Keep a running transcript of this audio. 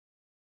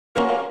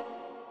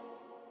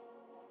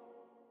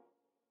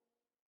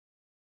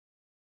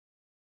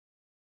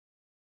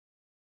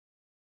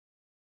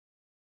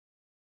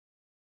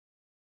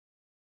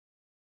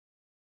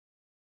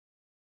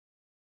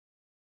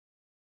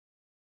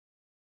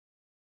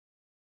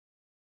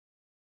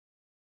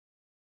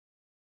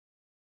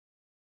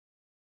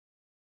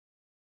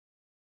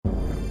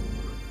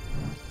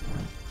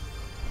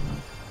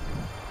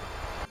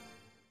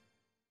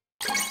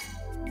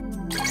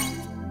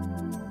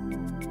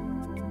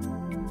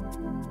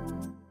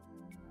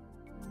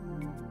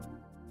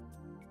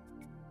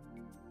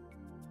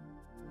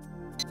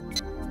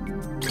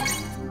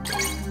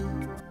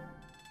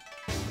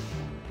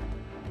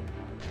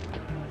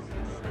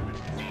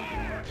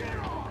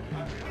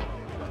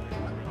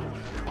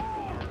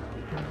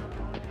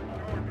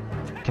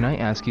Can I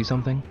ask you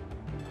something?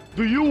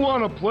 Do you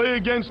want to play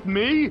against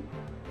me?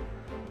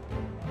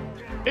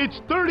 It's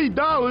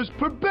 $30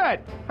 per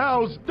bet.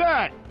 How's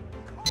that?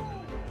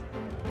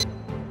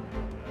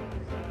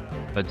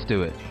 Let's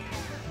do it.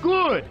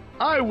 Good.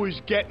 I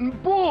was getting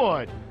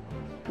bored.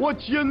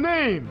 What's your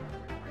name?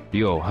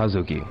 Ryo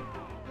Hazuki.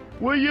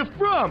 Where you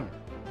from?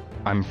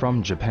 I'm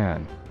from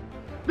Japan.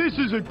 This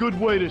is a good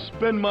way to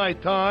spend my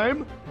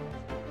time.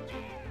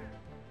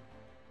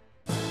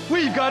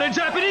 We've got a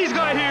Japanese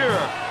guy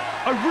here!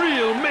 A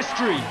real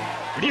mystery!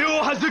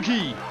 Ryo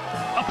Hazuki!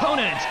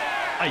 Opponent!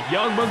 A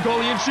young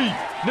Mongolian chief,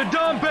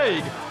 Nadam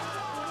Beg!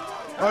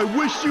 I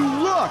wish you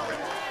luck.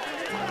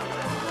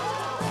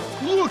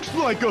 Looks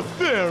like a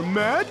fair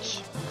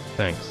match.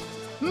 Thanks.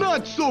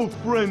 Not so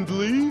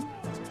friendly.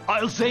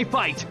 I'll say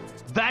fight!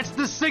 That's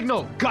the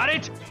signal! Got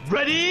it?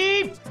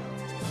 Ready?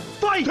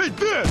 Fight! Take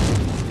this!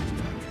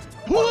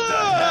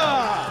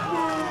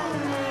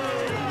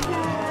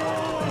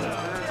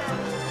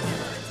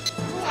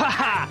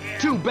 Haha!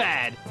 Too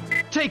bad!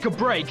 Take a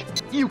break.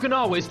 You can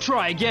always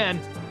try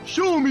again.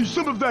 Show me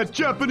some of that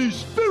Japanese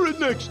spirit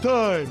next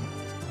time.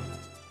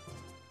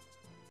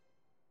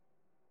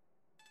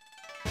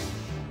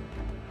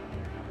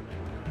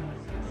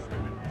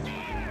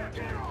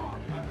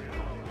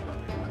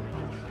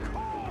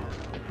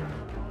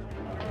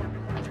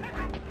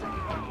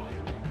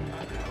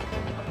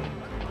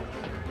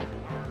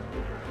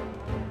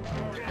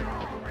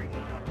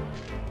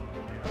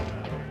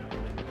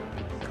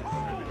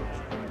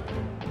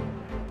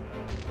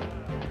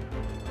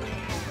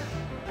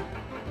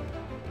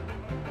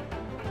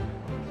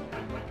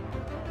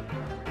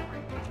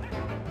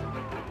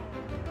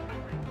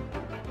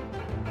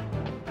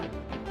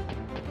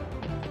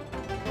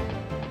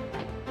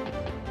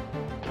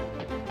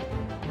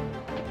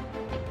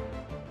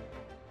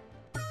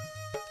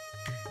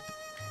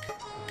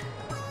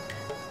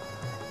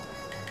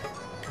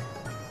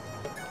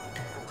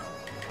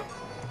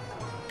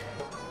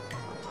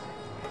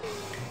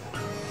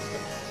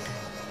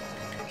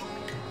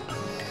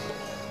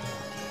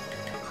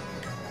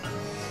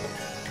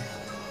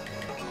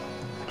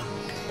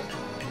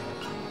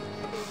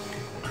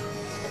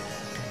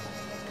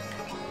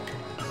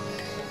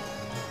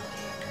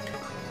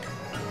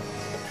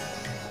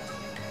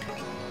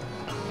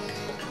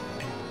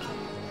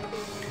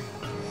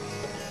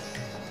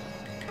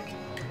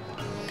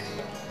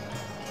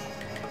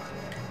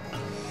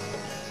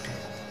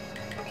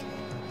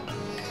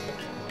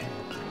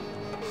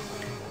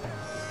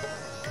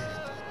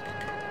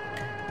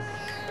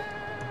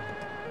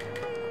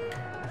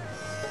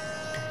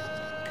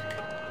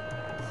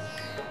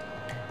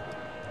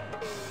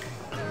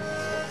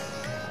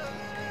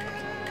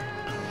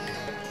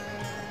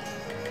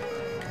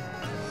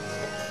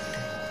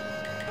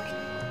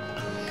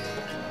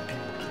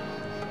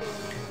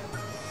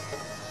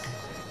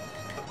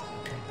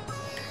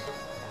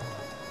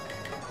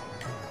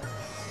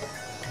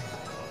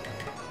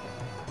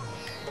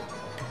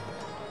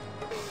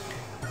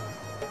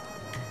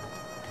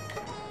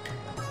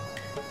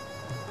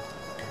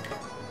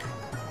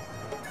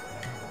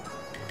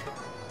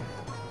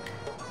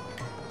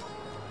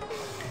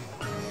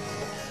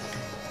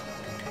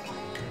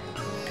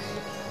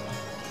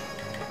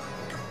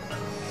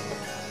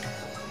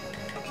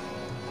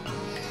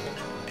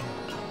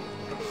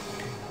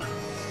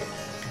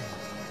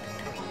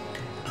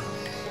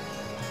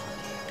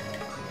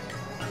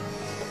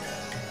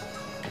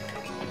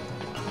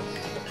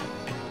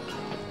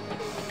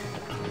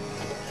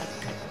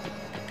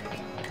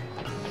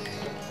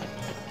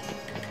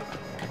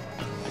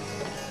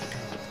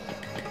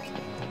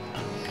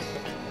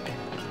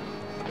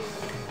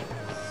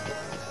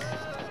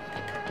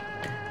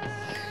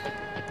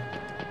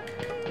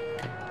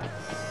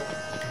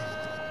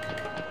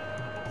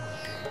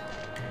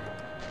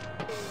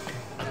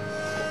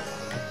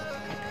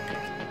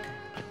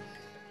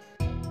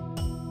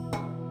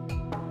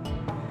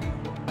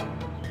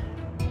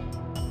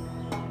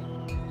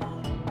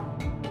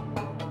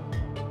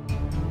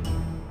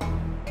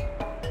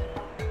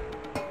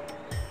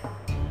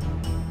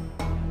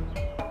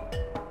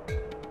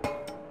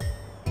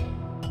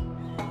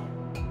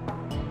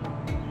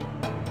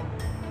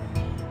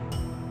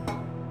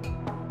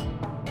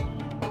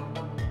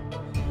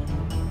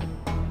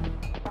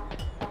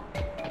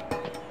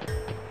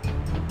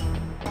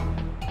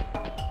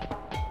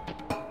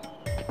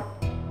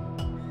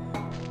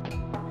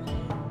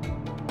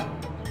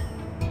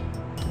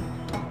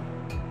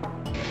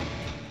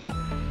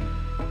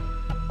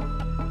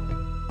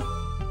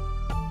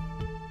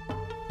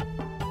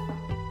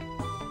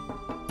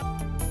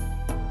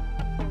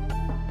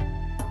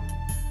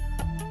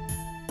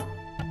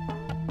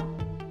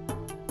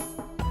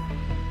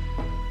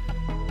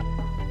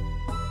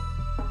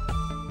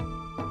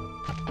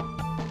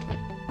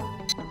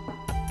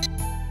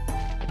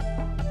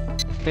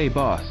 Hey,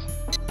 boss.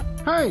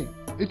 Hey,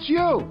 it's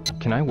you!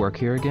 Can I work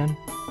here again?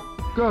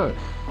 Good.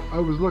 I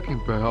was looking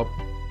for help.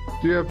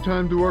 Do you have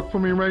time to work for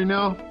me right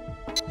now?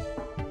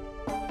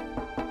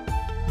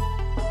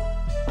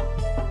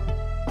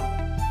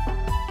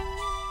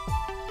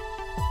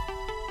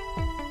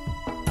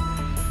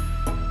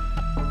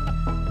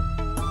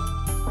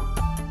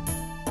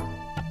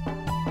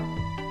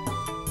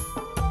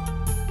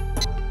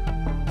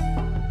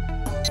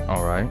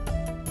 All right.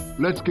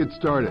 Let's get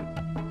started.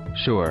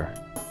 Sure.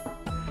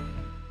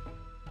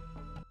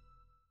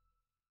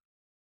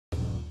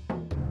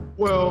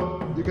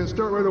 Well, you can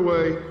start right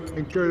away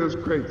and carry those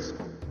crates.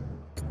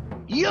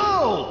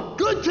 Yo!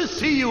 Good to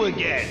see you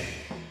again!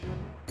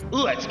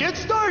 Let's get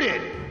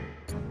started!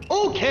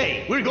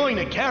 Okay, we're going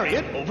to carry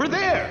it over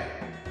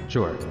there.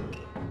 Sure.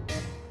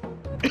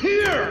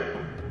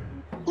 Here!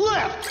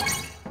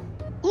 Left!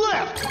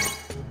 Left!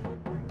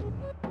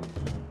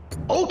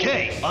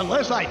 Okay,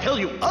 unless I tell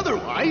you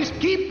otherwise,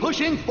 keep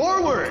pushing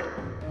forward!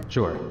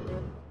 Sure.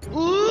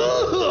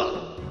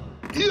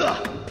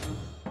 Yeah!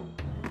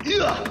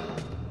 Yeah!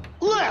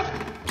 Left!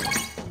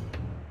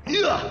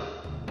 Yeah!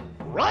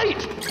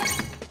 Right!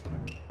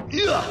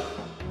 Yeah!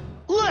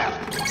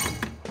 Left!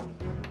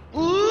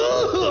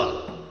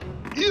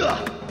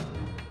 Yeah!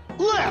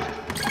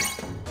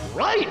 Left!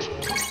 Right!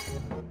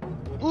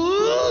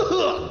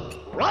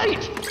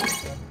 Right!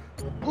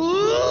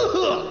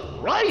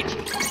 Right!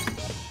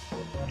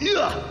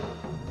 Yeah!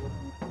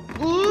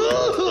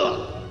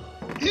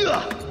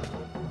 Yeah!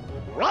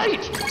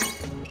 Right!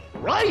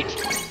 Right!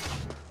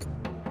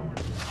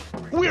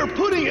 We're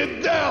putting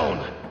it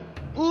down!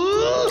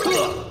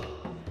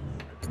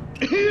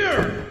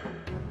 Here!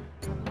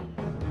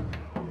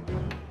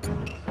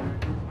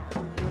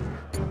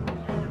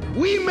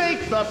 We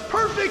make the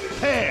perfect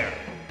pair!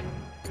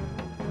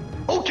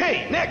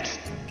 Okay, next!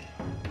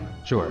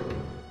 Sure.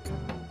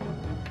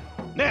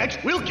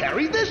 Next, we'll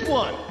carry this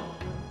one!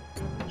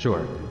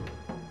 Sure.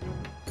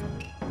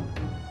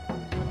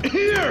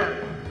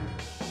 Here!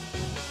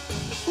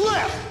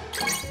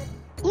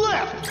 Left!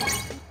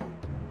 Left!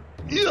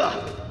 Yeah!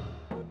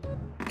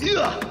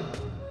 Yeah!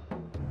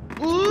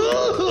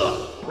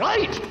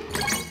 Right!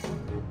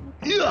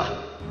 Yeah!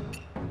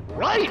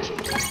 Right!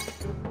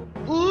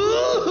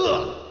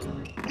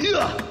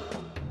 Yeah!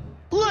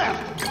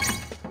 Left!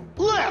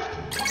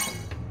 Left!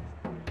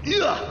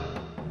 Yeah!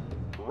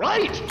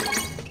 Right!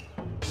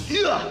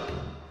 Yeah!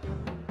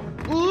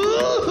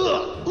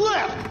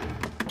 Left!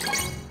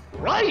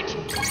 Right!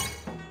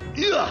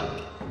 Yeah!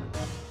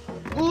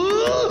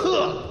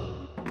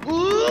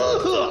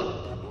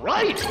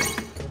 Right!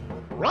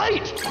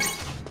 Right!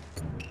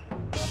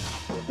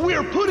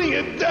 We're putting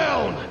it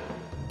down!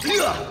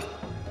 Yeah!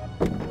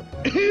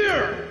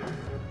 Here!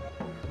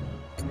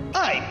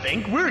 I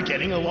think we're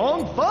getting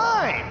along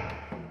fine!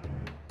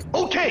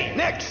 Okay,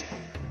 next!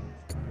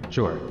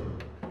 Sure.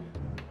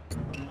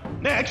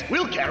 Next,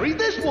 we'll carry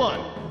this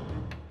one!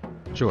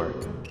 Sure.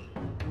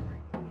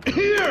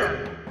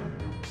 Here!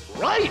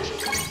 Right!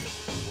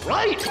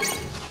 Right!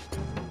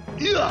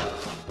 Yeah!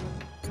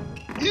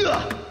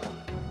 Yeah!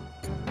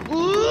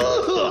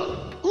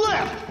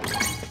 Left!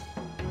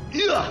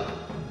 Yeah!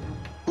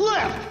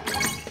 Left!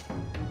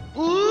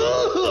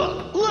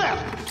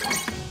 Left!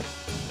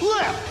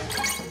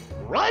 Left!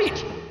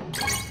 Right!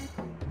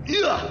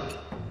 Yeah!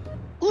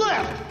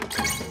 Left!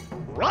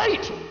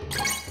 Right!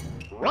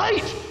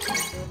 Right!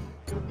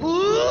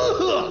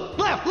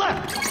 Left!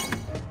 Left!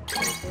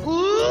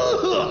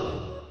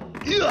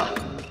 Yeah!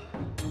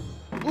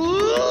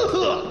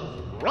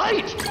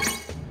 Right!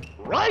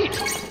 Right!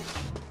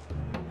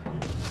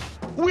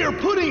 We're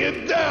putting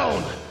it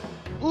down!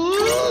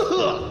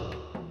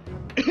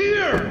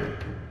 Here!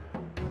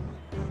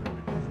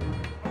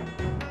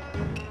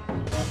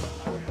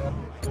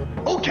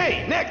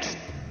 Okay, next!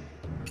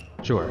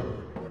 Sure.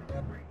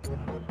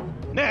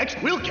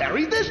 Next, we'll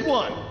carry this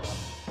one!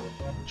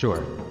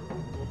 Sure.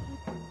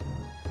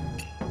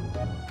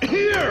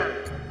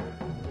 Here!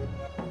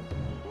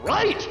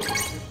 Right!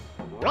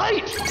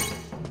 Right!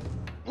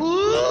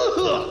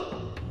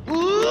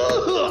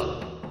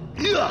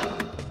 Yeah!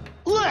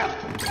 Left!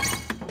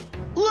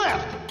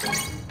 Left!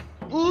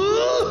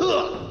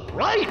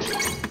 Right!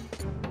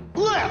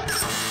 Left!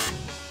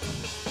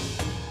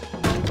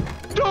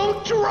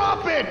 Don't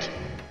drop it!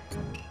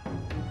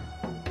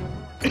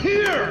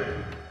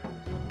 Here!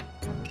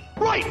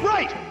 Right,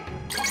 right!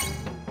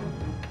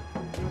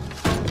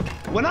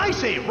 When I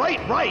say right,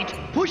 right,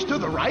 push to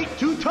the right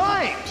 2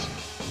 times.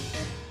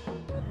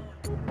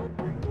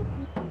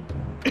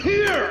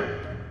 Here!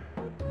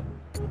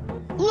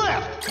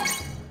 Left!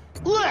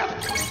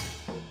 Left!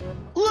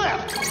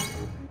 Left!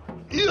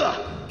 Yeah!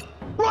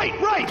 Right,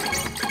 right!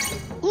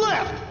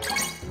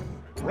 Left!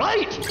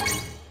 Right!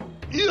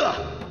 Yeah!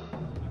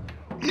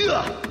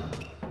 Yeah!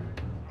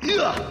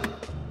 Yeah!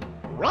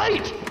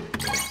 Right!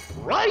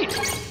 Right!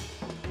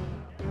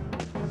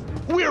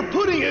 We're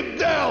putting it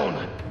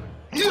down!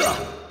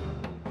 Yeah!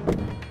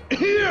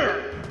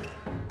 Here!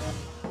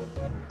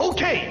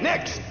 Okay,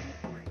 next!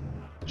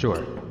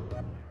 Sure.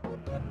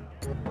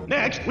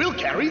 Next, we'll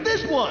carry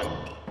this one!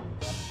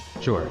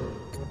 Sure.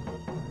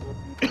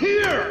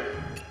 Here!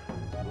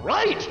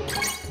 Right!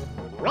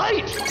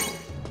 Right!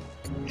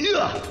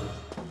 Yeah!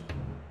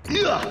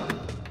 Yeah!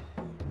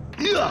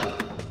 Yeah!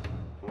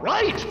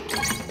 Right!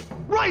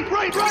 Right,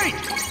 right, right!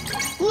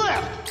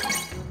 Left!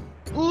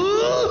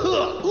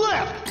 Left!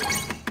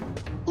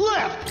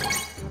 Left!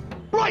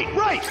 Right,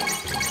 right!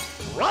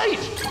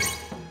 Right!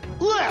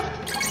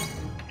 Left!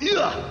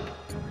 Yeah!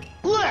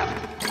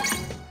 Left!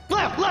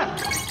 Left,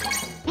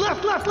 left!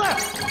 Left, left,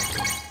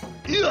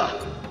 left! Yeah!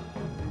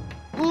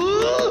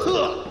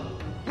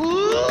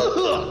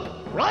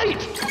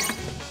 Right!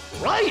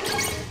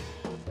 Right!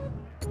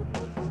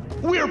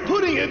 We're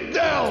putting it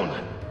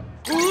down!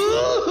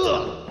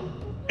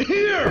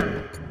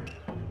 Here!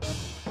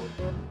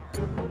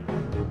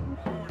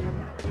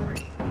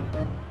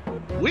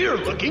 We're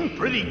looking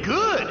pretty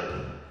good!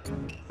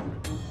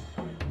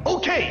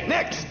 Okay,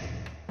 next!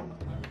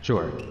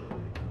 Sure.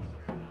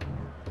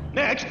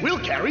 Next, we'll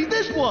carry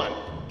this one!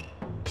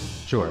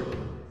 Sure.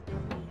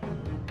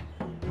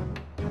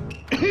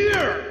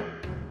 Here!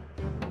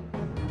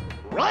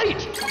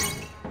 Right!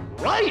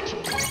 Right!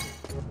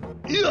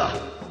 Yeah!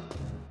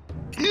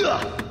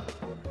 Yeah!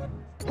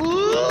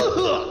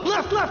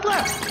 Left, left,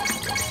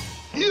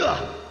 left!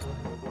 Yeah!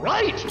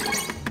 Right!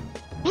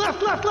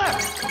 Left, left,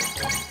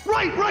 left!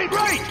 Right, right,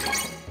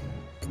 right!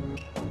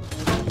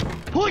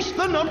 Push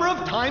the number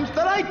of times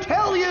that I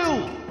tell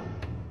you!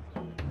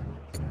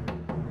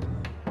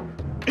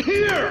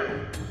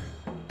 Here!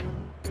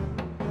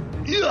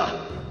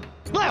 Yeah!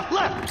 Left,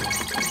 left!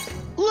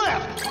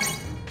 Left!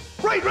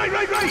 Right, right,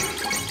 right, right!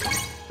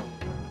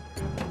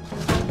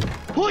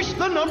 Push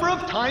the number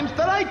of times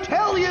that I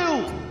tell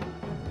you!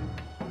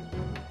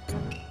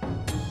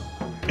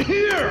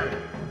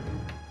 Here!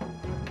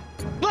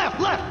 Left,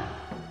 left!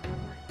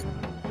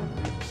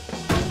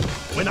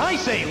 When I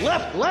say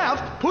left,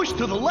 left, push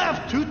to the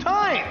left 2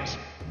 times!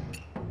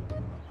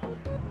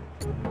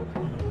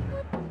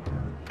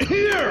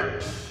 Here!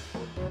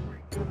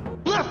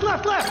 Left,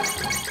 left,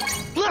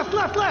 left! Left,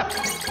 left, left!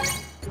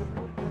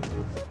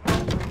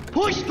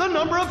 Push the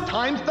number of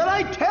times that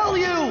I tell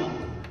you!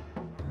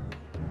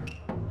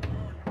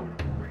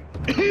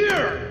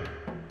 Here!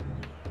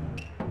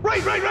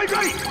 Right, right, right,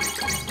 right!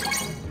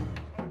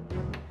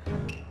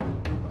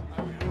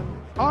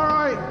 All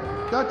right,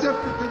 that's it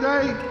for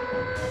today.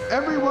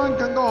 Everyone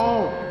can go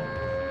home.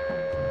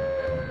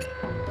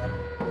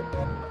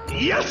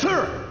 Yes,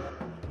 sir!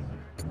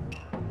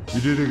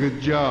 You did a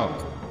good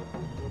job.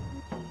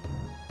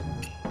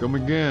 Come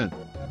again.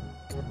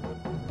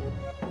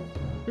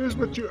 Here's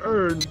what you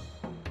earned.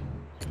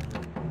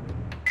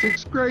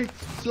 6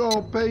 crates, so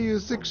I'll pay you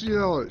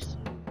 $60.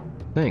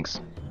 Thanks.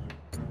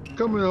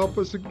 Come and help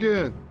us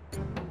again.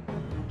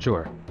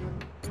 Sure.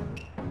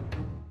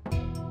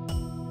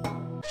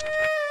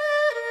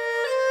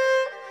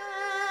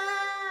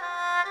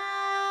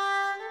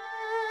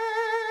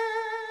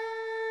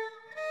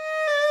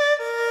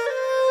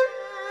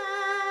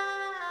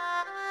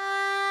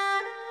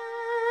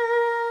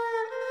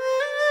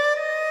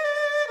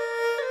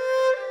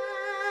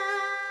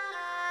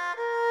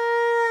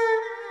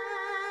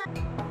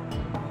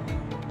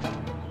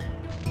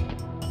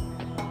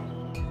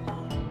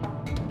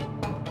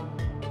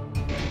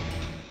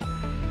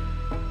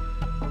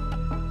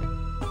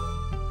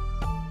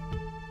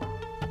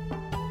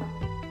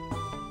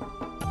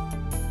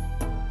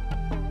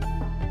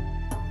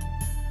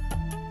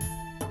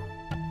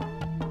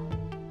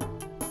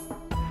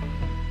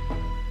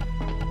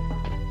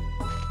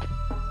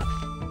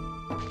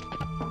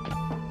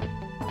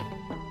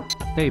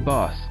 Hey,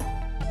 boss.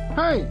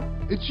 Hey,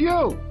 it's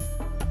you.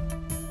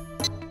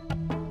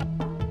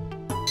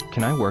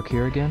 Can I work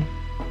here again?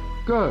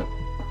 Good.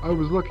 I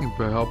was looking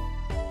for help.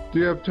 Do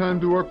you have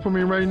time to work for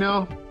me right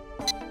now?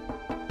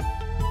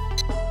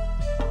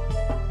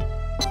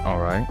 All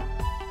right.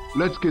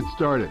 Let's get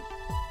started.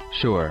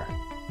 Sure.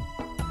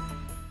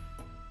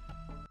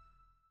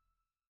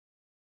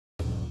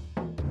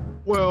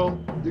 Well,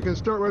 you can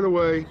start right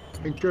away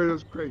and carry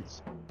those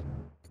crates.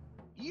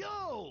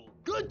 Yo!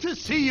 Good to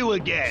see you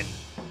again!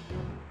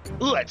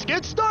 Let's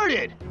get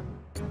started!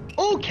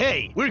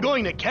 Okay, we're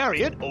going to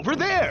carry it over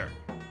there!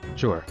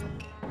 Sure.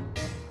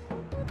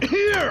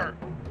 Here!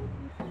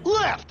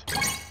 Left!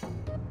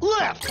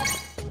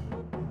 Left!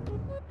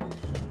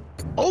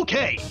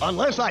 Okay,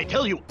 unless I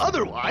tell you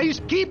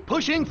otherwise, keep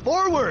pushing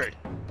forward!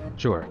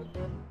 Sure.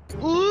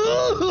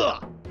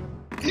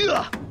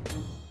 Yeah!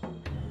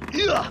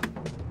 Yeah!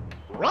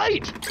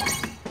 Right!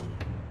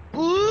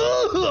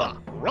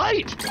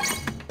 Right!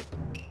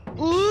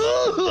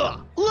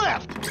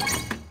 Left!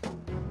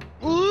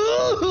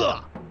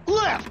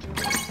 Left!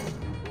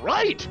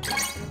 Right!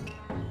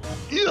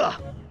 Yeah!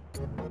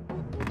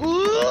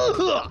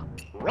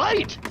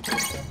 Right!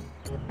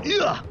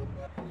 Yeah!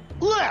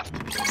 Left!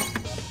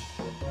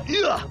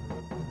 Yeah!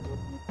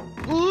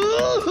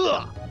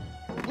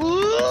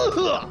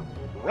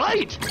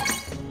 Right!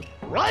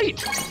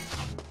 Right!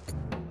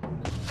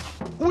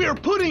 We're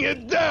putting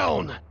it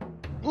down!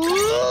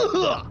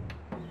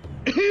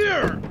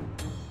 Here!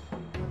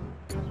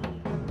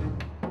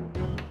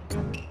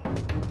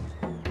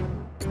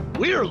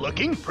 We're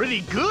looking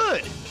pretty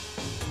good!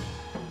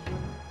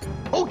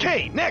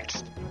 Okay,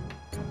 next!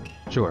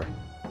 Sure.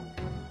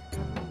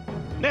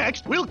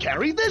 Next, we'll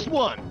carry this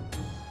one!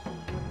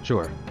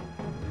 Sure.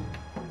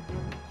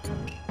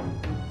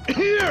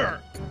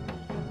 Here!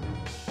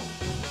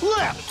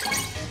 Left!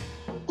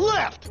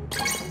 Left!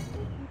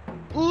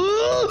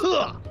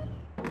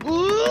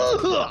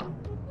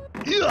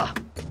 Yeah!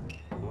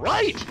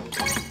 Right.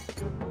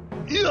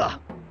 Yeah.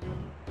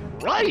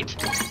 Right.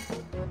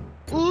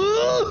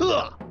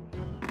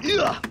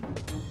 Yeah.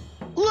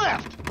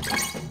 Left.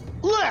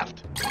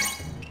 Left.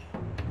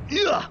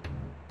 Yeah.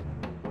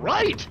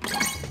 Right.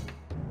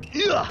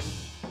 Yeah.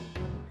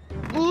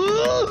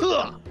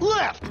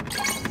 Left.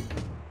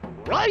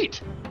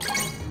 Right.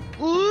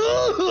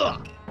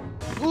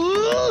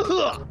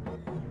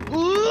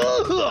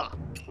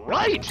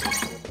 Right.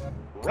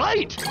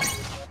 Right.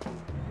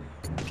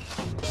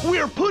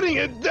 We're putting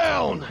it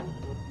down.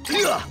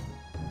 Yeah.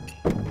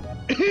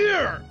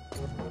 Here.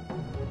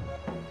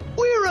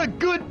 We're a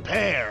good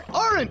pair,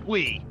 aren't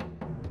we?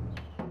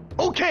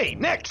 Okay,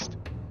 next.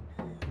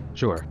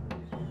 Sure.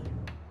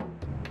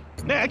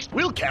 Next,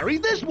 we'll carry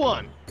this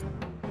one.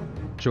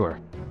 Sure.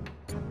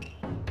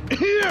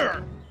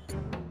 Here.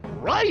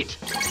 Right.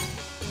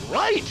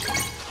 Right.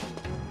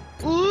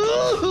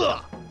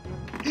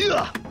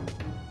 Yeah.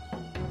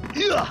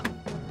 Yeah.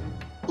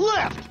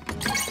 Left.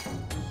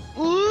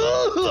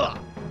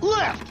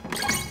 Left.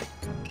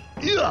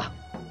 Yeah.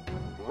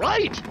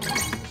 Right.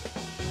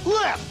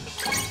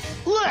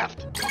 Left.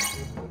 Left.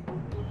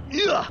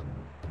 Yeah.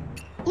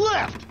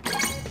 Left.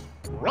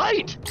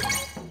 Right.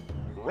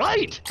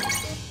 Right.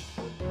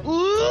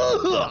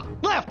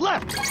 Left.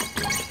 Left.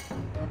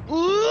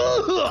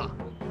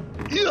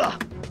 Yeah.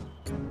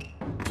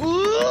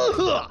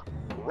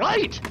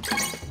 Right.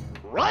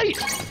 Right.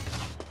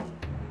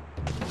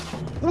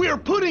 We're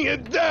putting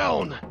it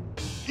down.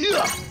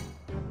 Yeah.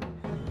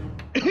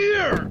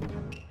 Here.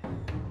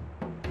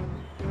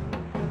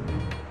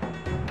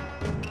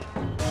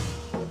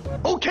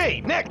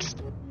 Okay,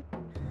 next.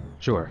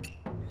 Sure.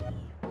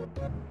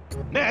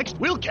 Next,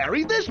 we'll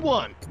carry this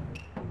one.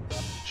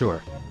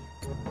 Sure.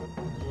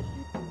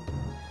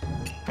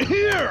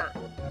 Here.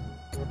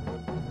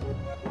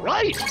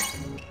 Right.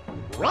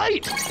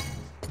 Right.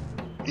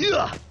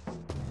 Yeah.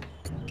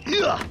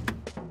 Yeah.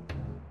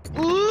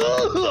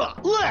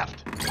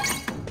 Left.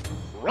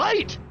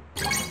 Right.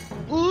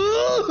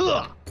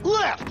 Left.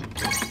 Left.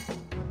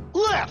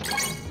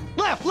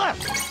 Left. Left.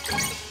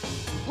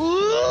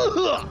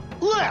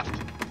 Left.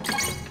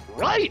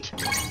 Right.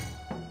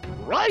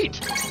 Right.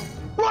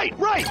 Right.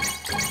 Right.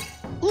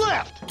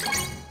 Left.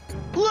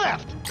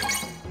 Left.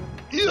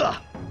 Yeah.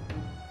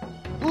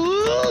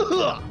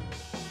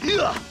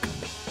 Yeah.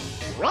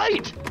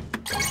 Right.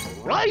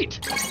 Right.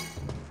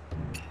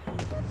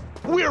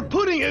 We're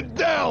putting it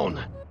down.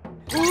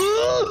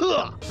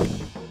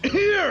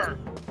 Here.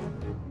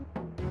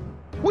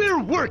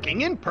 We're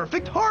working in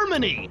perfect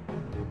harmony.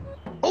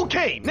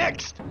 Okay,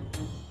 next.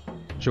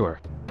 Sure.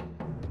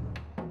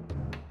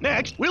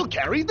 Next, we'll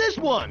carry this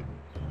one.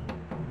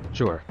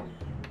 Sure.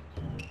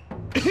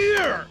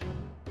 Here.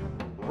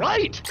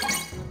 Right.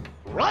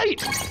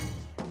 Right.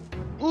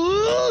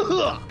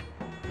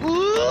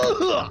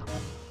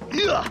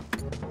 Yeah.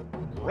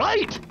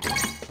 Right.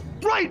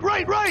 Right,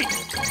 right, right.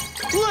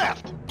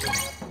 Left.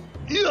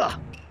 Yeah.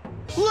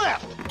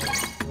 Left.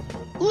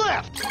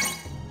 Left.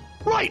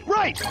 Right,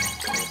 right.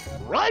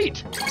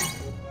 Right.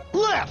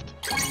 Left.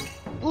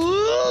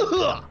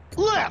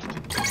 Left.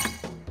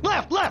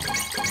 Left, left.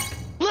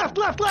 Left,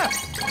 left,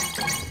 left.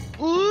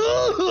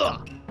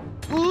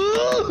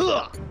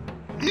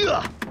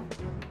 Yeah.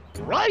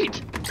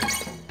 Right.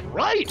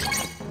 Right.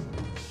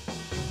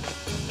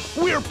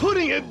 We're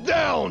putting it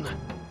down.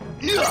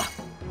 Yeah.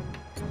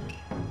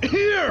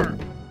 Here.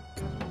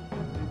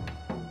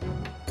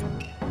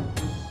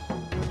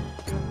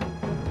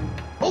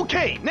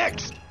 Okay,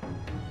 next.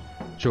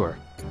 Sure.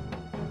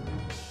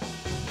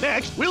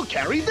 Next, we'll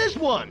carry this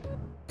one.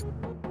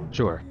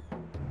 Sure.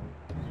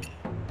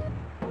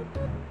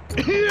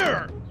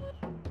 Here.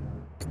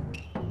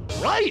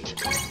 Right.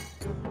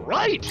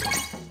 Right.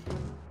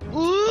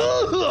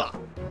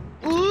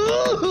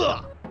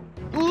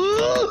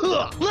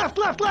 Left,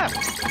 left, left.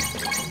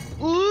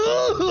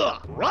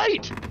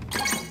 Right.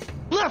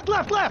 Left,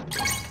 left, left.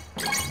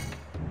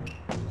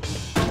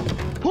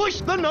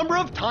 Push the number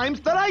of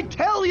times that I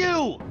tell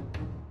you.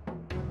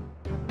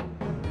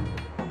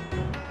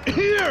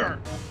 Here.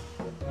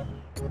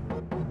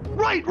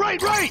 Right,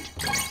 right, right.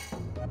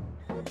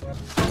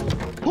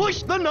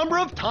 Push the number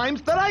of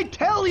times that I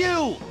tell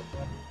you.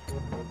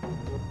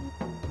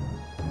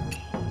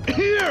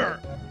 Here.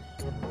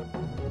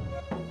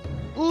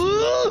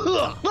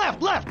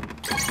 Left, left.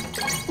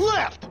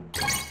 Left.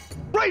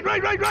 Right,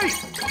 right, right, right.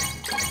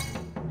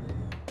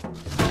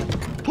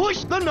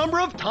 Push the number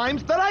of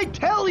times that I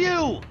tell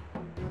you.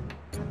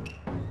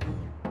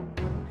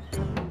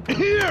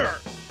 Here.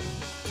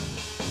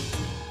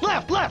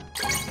 Left,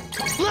 left.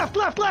 Left,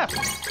 left, left.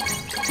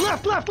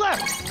 Left, left,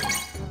 left.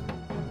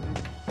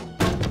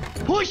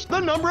 Push the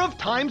number of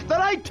times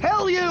that I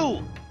tell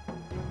you.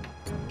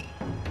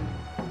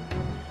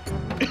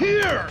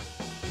 Here.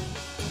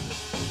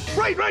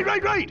 Right, right,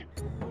 right, right.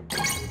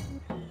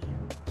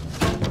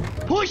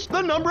 Push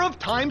the number of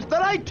times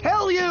that I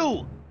tell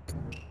you.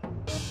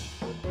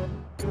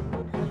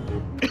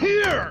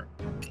 Here.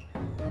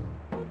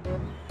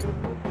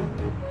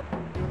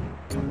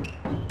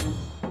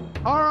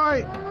 All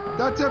right,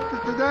 that's it for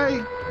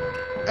today.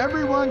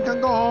 Everyone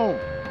can go home.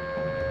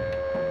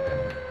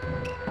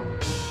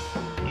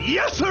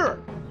 Yes, sir!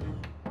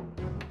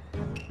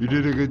 You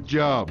did a good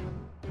job.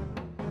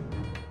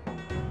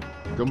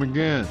 Come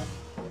again.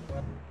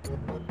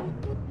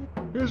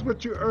 Here's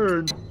what you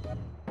earned.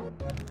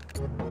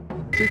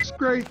 6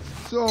 crates,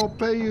 so I'll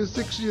pay you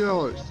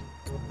 $60.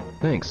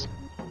 Thanks.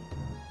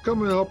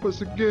 Come and help us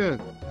again.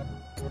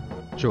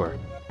 Sure.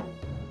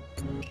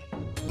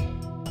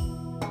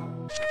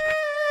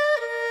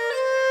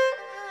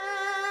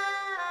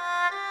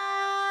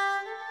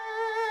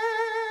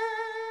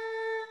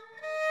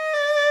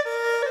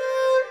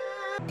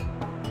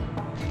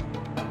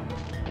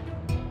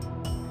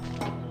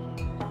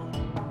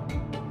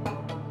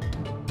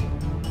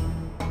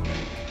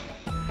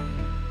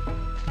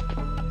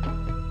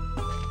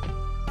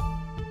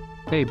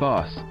 Hey,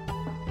 boss.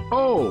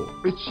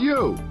 Oh, it's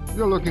you.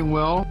 You're looking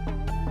well.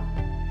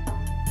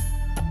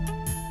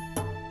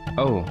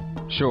 Oh,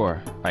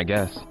 sure, I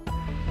guess.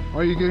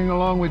 Are you getting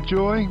along with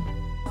Joy?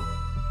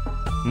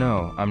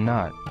 No, I'm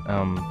not.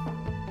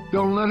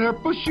 Don't let her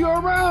push you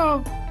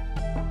around.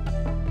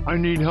 I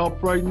need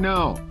help right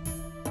now.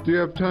 Do you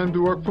have time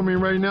to work for me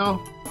right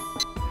now?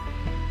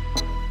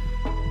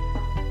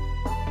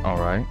 All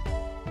right.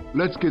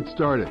 Let's get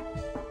started.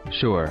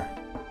 Sure.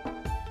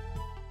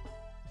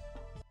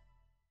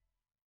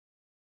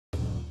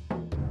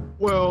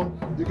 Well,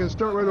 you can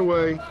start right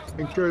away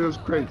and carry those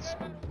crates.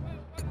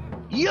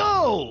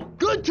 Yo!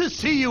 Good to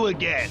see you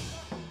again!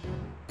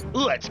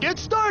 Let's get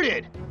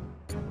started!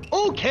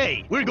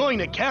 Okay, we're going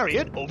to carry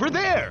it over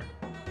there.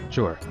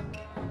 Sure.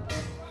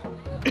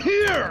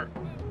 Here!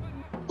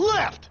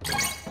 Left!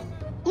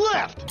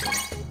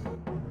 Left!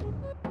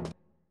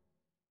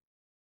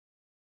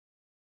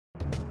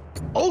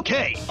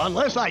 Okay,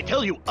 unless I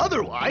tell you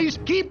otherwise,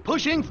 keep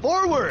pushing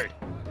forward!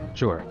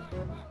 Sure.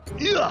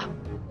 Yeah!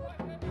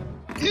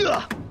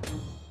 Yeah!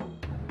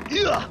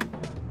 Yeah!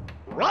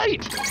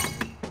 Right!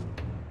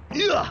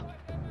 Yeah!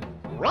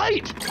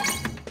 Right!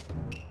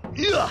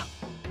 Yeah!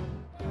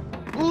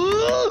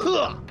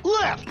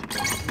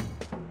 Left!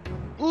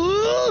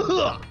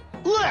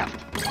 Left!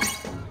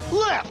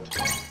 Left!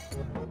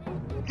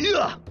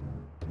 Yeah!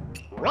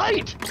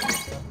 Right!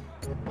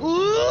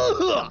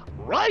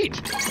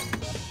 Right!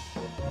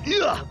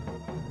 Yeah!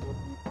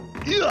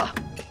 Yeah!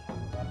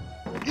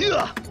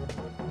 Yeah!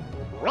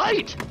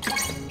 Right!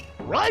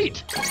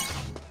 Right!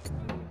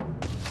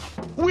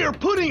 We're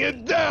putting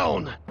it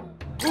down!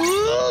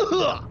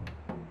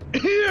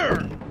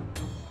 Here!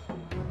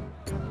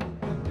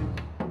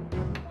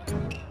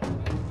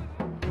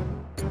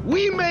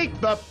 We make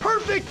the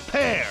perfect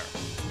pair!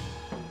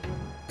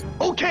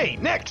 Okay,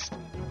 next!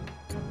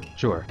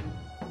 Sure.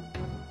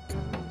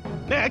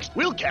 Next,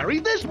 we'll carry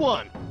this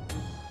one!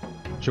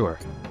 Sure.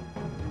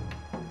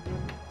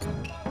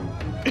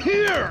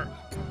 Here!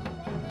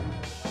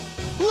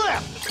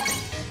 Left!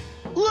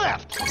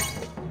 Left!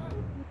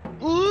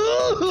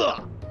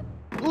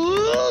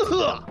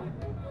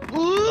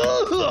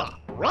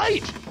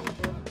 Right!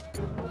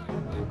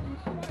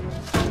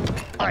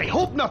 I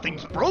hope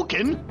nothing's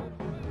broken!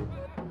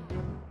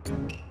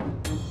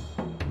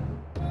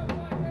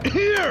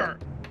 Here!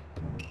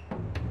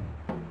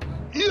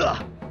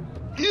 Yeah!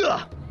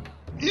 Yeah!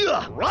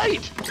 Yeah!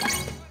 Right!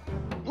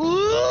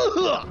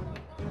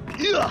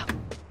 Yeah!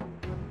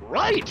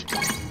 Right!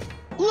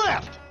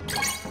 Left!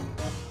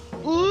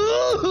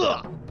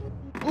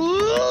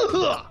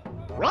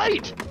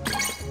 Right!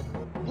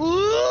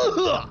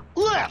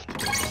 Left!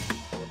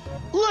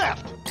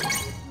 Left!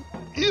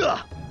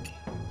 Yeah!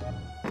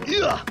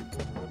 Yeah!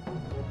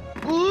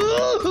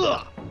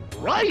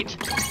 Right!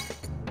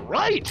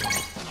 Right!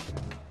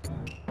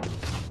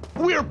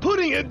 We're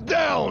putting it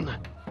down!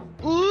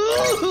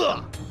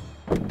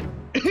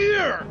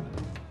 Here!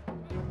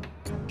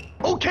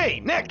 Okay,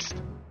 next!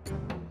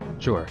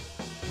 Sure.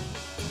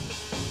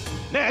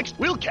 Next,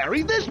 we'll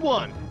carry this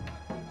one!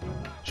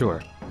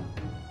 Sure.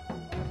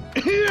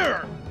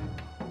 Here!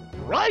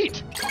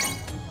 Right!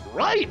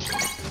 Right!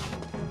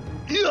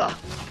 Yeah!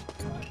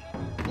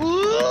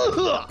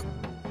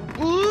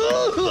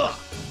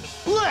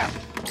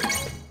 Left!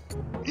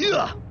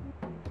 Yeah!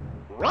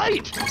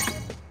 Right!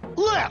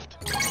 Left!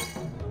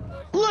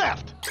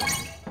 Left!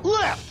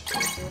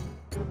 Left!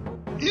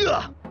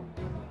 Yeah!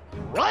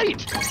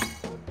 Right!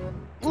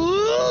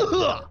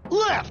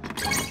 Left!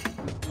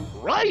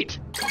 Right!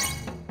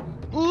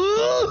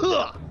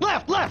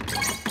 Left! Left!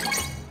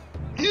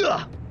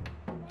 Yeah!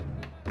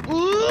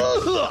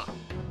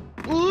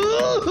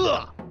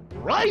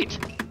 Right!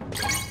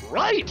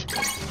 Right!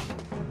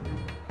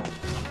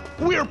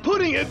 We're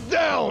putting it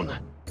down!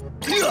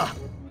 Yeah!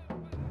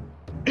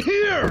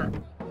 Here!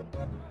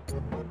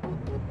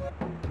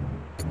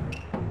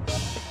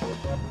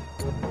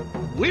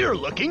 We're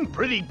looking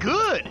pretty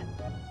good!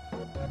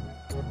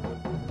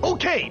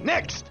 Okay,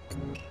 next!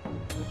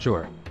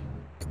 Sure.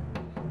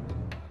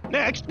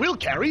 Next, we'll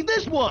carry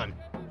this one!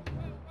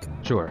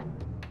 Sure.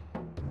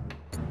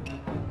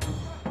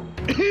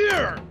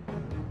 Here!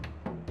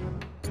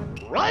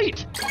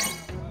 Right!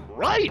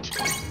 Right!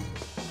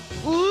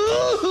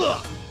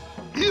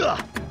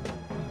 Yeah!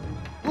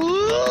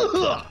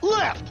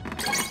 Left.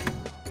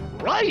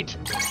 Right.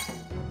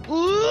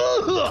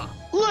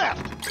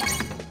 Left.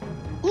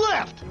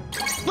 Left.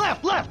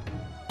 Left, left.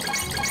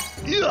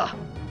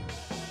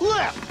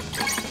 Left.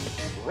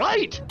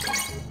 Right.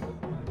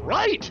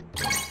 Right.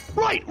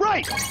 Right,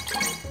 right.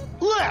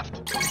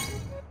 Left.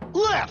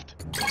 Left.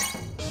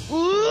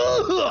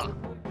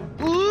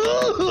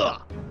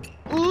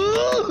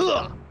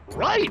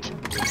 Right.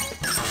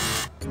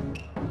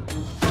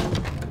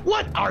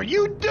 What are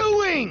you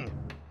doing?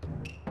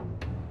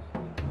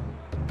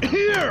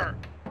 Here.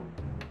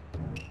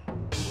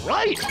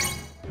 Right.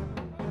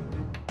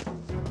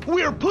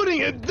 We're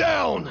putting it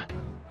down.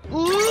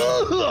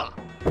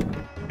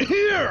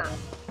 Here.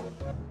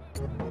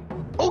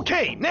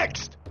 Okay,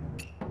 next.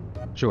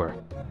 Sure.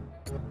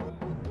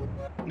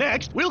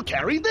 Next, we'll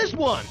carry this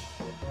one.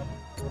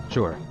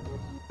 Sure.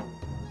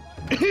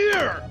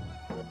 Here.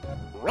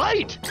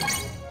 Right.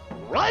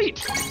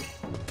 Right.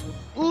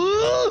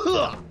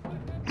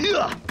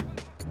 Yeah.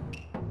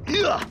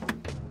 Yeah.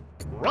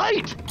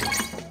 Right.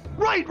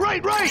 Right,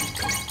 right, right.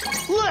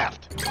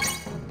 Left.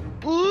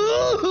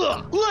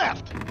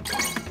 Left.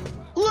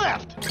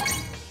 Left.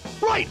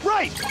 Right,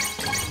 right.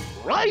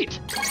 Right.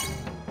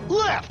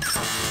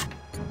 Left.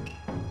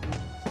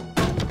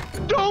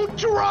 Don't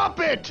drop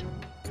it.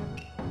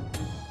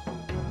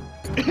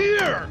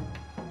 Here.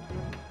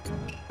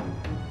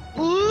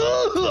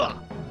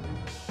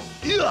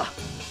 Yeah.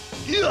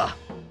 Yeah.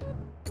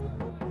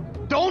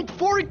 Don't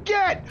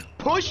forget.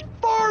 Push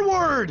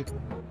forward.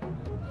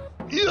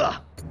 Yeah.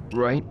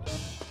 Right.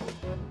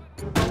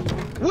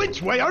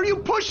 Which way are you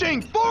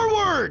pushing?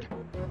 Forward!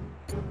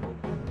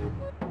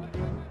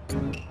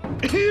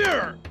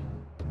 Here!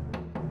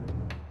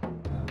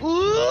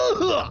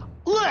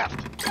 Left!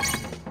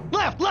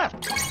 Left,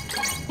 left!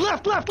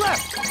 Left, left,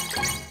 left!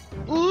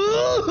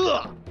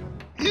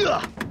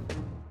 Yeah!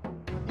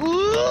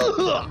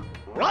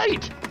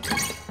 Right!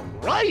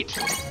 Right!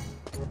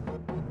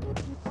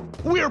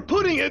 We're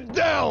putting it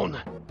down!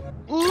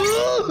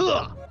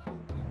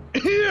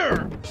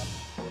 Here!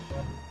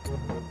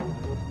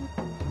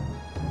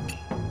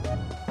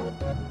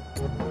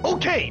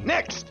 Okay,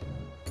 next.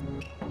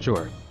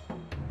 Sure.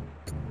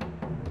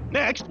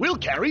 Next, we'll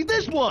carry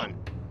this one.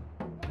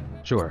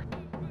 Sure.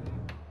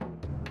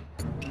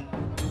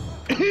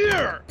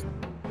 Here.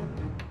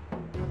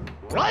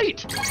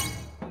 Right.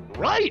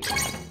 Right.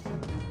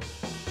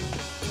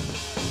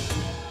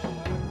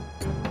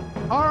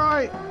 All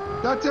right,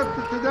 that's it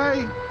for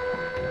today.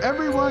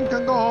 Everyone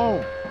can go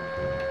home.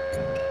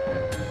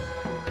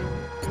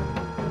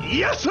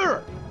 Yes,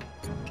 sir.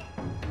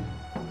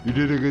 You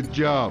did a good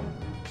job.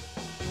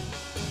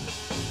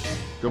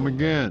 Come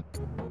again.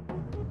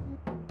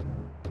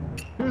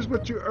 Here's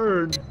what you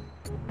earned.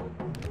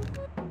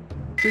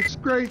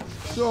 6th grade,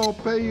 so I'll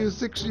pay you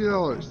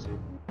 $60.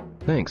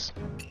 Thanks.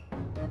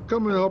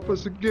 Come and help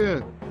us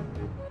again.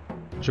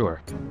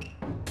 Sure.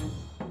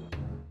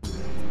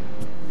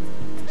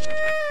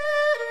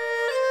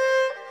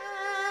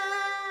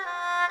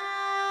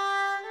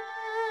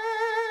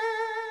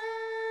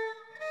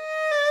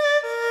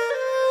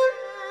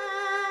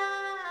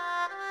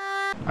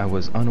 I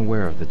was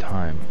unaware of the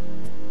time.